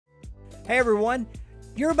Hey everyone,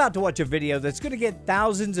 you're about to watch a video that's going to get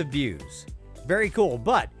thousands of views. Very cool,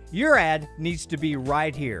 but your ad needs to be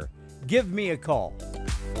right here. Give me a call.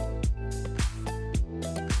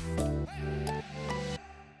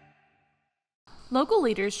 Local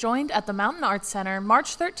leaders joined at the Mountain Arts Center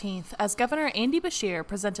March 13th as Governor Andy Beshear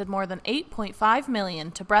presented more than $8.5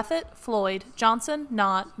 million to Breathitt, Floyd, Johnson,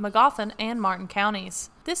 Knott, Magoffin, and Martin counties.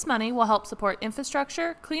 This money will help support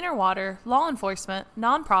infrastructure, cleaner water, law enforcement,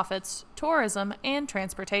 nonprofits, tourism, and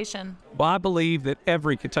transportation. Well, I believe that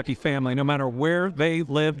every Kentucky family, no matter where they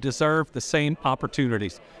live, deserve the same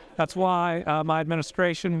opportunities. That's why my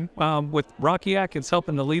administration, with Rocky Atkins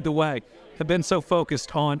helping to lead the way, have been so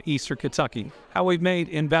focused on Eastern Kentucky. How we've made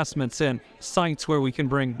investments in sites where we can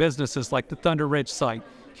bring businesses like the Thunder Ridge site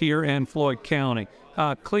here in Floyd County,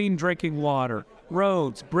 clean drinking water,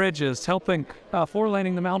 roads, bridges, helping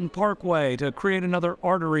four-laning the Mountain Parkway to create another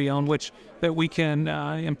artery on which that we can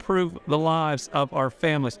improve the lives of our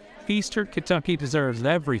families. Eastern Kentucky deserves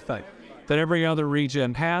everything that every other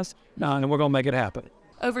region has, and we're going to make it happen.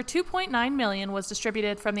 Over $2.9 million was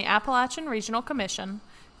distributed from the Appalachian Regional Commission,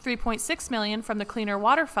 $3.6 million from the Cleaner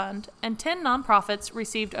Water Fund, and 10 nonprofits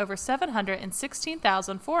received over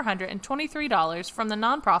 $716,423 from the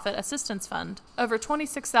Nonprofit Assistance Fund. Over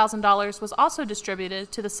 $26,000 was also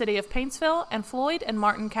distributed to the City of Paintsville and Floyd and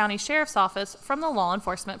Martin County Sheriff's Office from the Law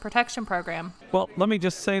Enforcement Protection Program. Well, let me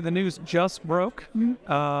just say the news just broke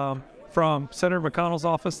from Senator McConnell's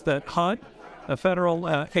office that HUD, a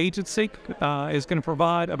federal agency, is going to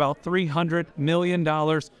provide about $300 million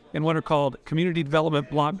in what are called Community Development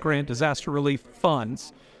Block Grant Disaster Relief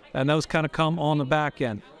Funds. And those kind of come on the back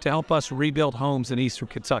end to help us rebuild homes in Eastern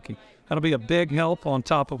Kentucky. That'll be a big help on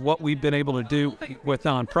top of what we've been able to do with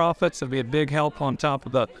nonprofits. It'll be a big help on top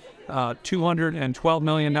of the $212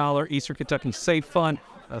 million Eastern Kentucky Safe Fund,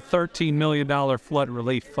 a $13 million flood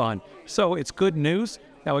relief fund. So it's good news.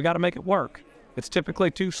 Now we got to make it work. It's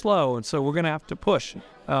typically too slow, and so we're going to have to push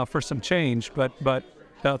for some change. But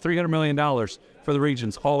 $300 million for the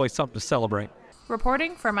region's always something to celebrate.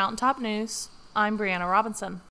 Reporting for Mountaintop News, I'm Brianna Robinson.